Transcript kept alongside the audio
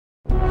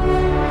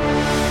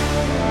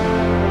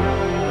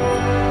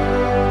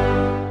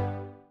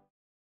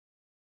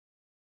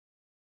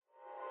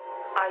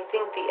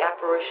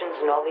apparitions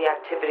and all the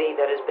activity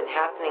that has been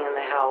happening in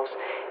the house,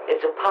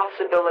 it's a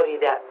possibility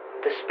that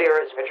the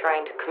spirits are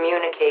trying to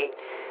communicate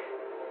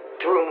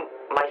through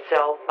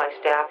myself, my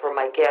staff, or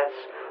my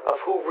guests of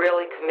who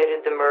really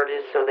committed the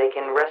murders so they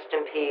can rest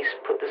in peace,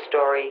 put the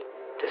story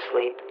to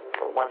sleep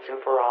for once and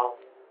for all.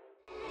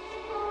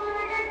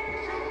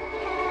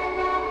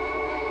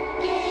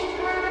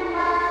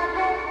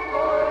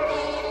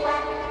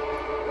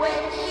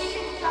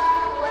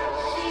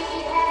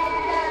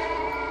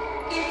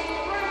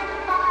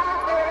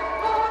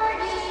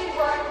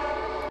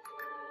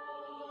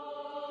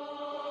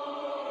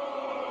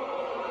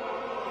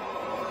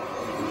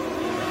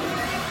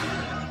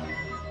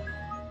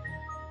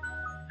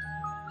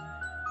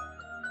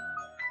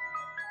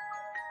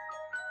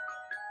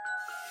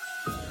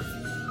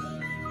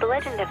 The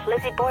legend of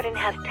Lizzie Borden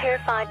has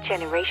terrified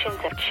generations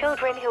of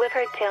children who have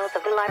heard tales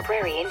of the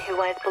librarian who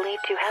was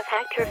believed to have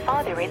hacked her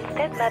father and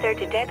stepmother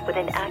to death with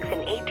an axe in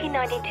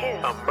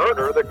 1892. A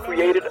murder that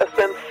created a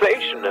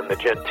sensation in the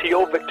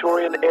genteel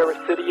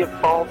Victorian-era city of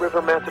Fall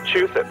River,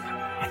 Massachusetts.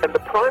 And the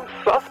prime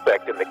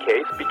suspect in the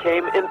case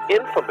became an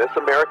infamous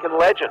American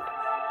legend.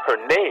 Her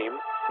name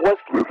was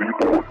Lizzie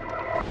Borden.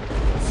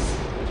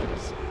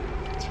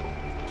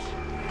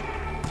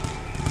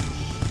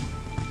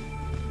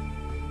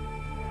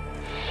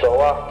 So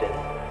often,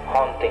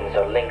 hauntings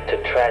are linked to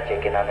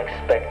tragic and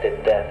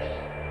unexpected deaths.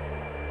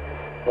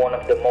 One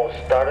of the most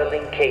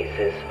startling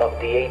cases of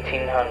the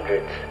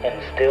 1800s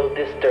and still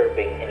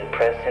disturbing in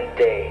present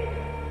day.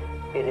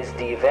 It is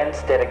the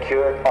events that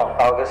occurred on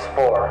August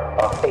 4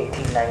 of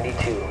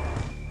 1892,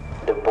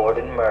 the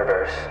Borden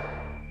murders.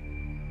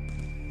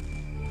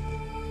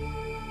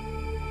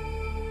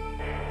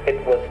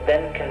 It was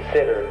then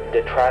considered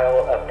the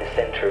trial of the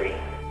century,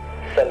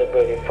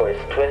 celebrated for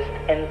its twists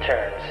and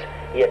turns,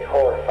 yet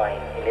horrifying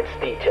in its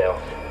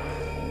details.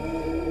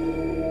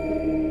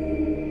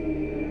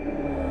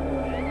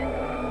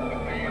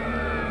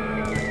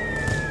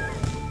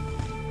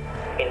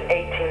 In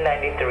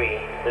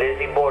 1893,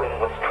 Lizzie Borden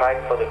was tried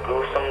for the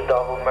gruesome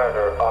double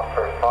murder of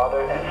her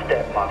father and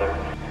stepmother,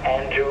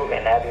 Andrew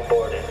and Abby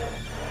Borden,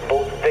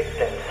 both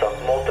victims of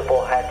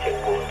multiple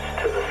hatchet wounds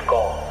to the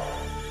skull.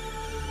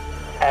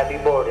 Abby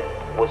Borden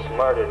was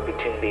murdered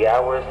between the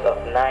hours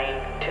of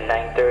 9 to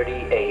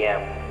 9:30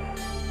 a.m.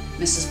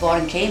 Mrs.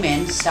 Borden came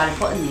in, started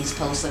putting these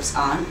pillow slips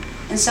on,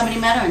 and somebody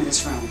met her in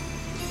this room.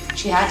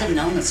 She had to have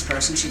known this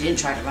person. She didn't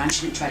try to run.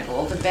 She didn't try to go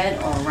over the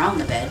bed or around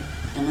the bed.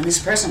 And when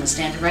this person was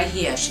standing right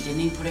here, she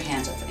didn't even put her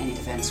hands up for any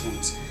defense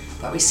wounds,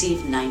 but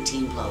received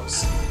 19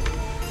 blows.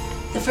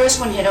 The first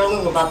one hit her a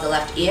little above the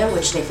left ear,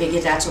 which they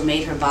figured that's what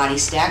made her body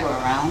stagger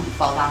around and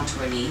fall down to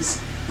her knees.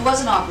 It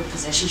was an awkward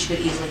position. She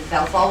could easily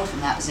fell forward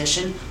from that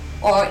position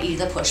or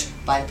either pushed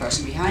by the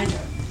person behind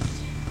her.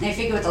 And they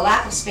figured with the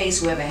lack of space,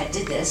 whoever had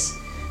did this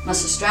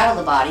must have straddled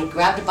the body,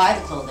 grabbed her by the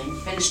clothing,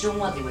 finished doing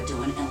what they were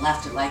doing, and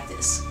left her like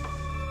this.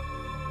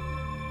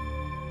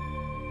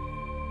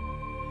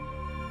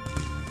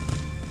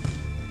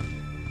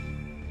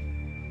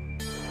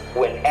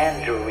 When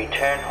Andrew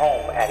returned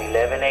home at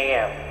 11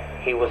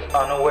 a.m., he was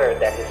unaware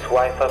that his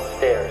wife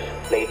upstairs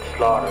laid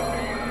slaughtered.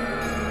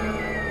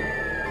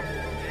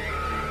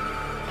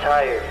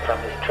 Tired from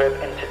his trip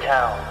into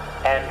town,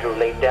 Andrew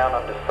laid down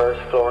on the first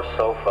floor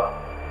sofa.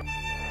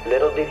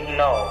 Little did he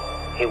know,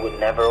 he would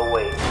never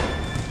awake.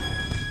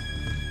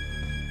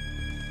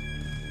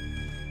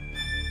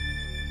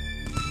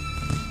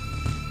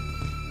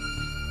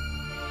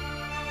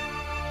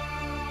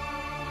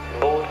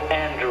 Both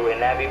Andrew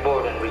and Abby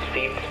Borden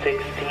received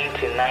 16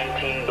 to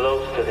 19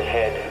 blows to the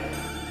head.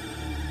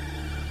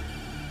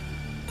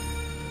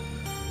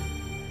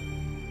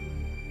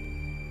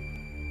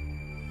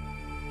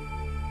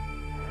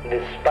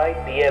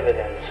 Despite the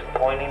evidence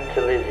pointing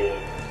to Lizzie,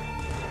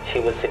 she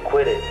was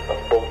acquitted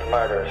of both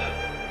murders.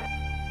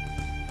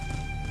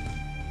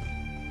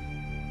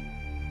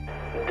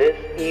 This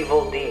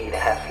evil deed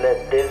has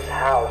led this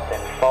house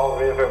in Fall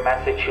River,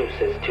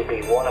 Massachusetts to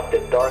be one of the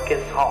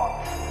darkest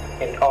haunts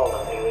in all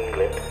of New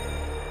England.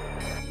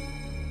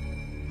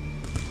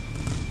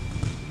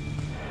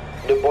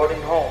 The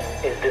Borden home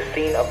is the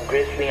scene of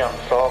grisly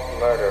unsolved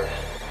murders,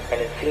 and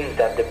it seems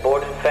that the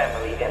Borden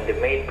family and the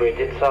maid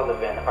Bridget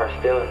Sullivan are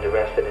still in the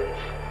residence.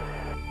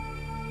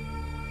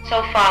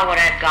 So far what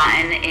I've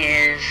gotten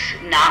is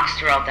knocks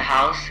throughout the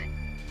house.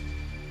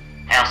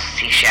 I also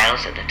see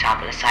shadows at the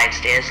top of the side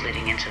stairs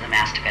leading into the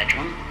master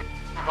bedroom.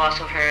 I've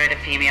also heard a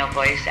female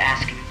voice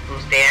asking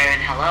who's there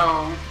and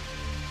hello.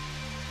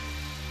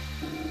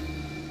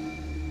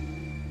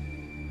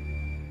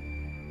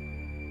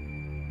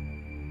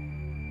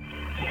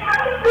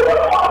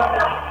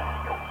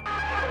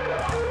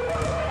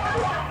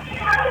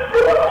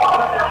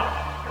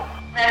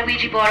 That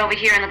Ouija board over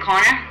here in the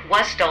corner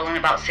was stolen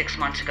about 6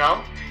 months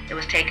ago. It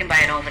was taken by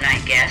an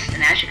overnight guest,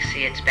 and as you can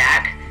see, it's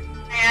back.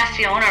 I asked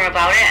the owner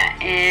about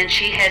it, and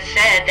she had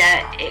said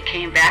that it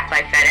came back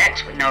by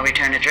FedEx with no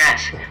return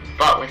address,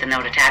 but with a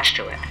note attached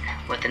to it.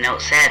 What the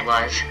note said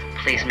was,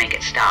 please make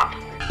it stop.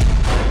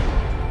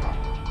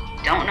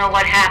 Don't know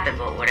what happened,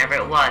 but whatever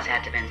it was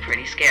had to have been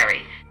pretty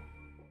scary.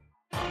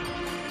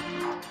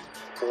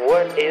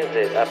 What is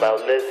it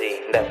about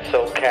Lizzie that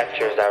so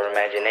captures our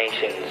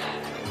imaginations?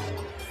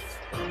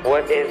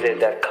 What is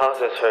it that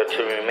causes her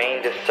to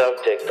remain the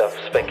subject of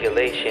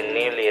speculation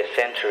nearly a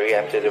century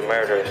after the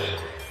murders?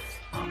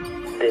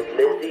 Did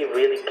Lizzie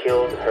really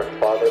kill her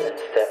father and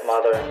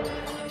stepmother?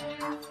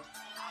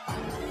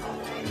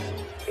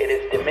 It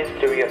is the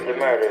mystery of the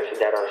murders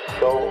that are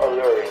so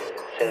alluring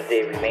since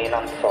they remain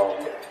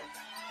unsolved.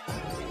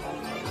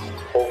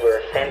 Over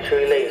a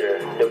century later,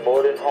 the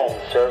Borden home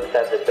serves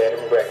as a bed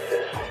and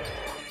breakfast.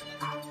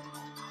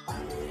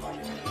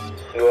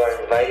 You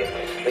are invited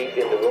to sleep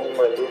in the room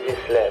where Lizzie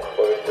slept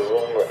or in the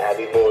room where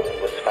Abby Borden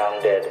was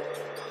found dead.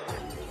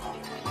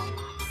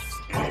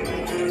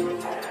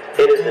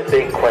 It is a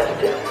big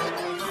question.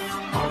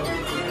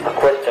 A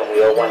question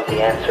we all want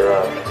the answer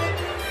of.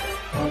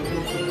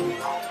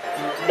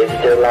 Is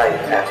there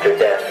life after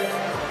death?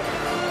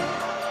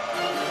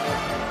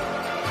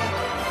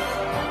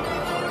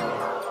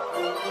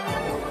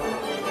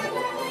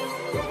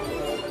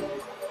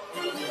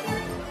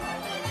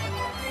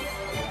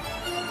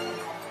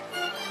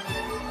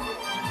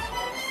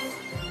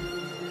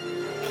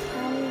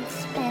 Come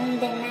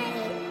spend the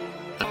night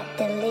at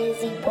the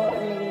Lizzie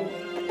Borden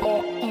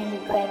Bed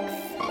and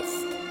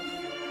Breakfast.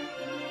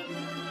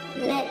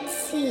 Let's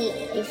see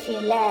if you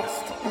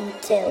last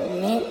until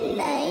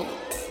midnight.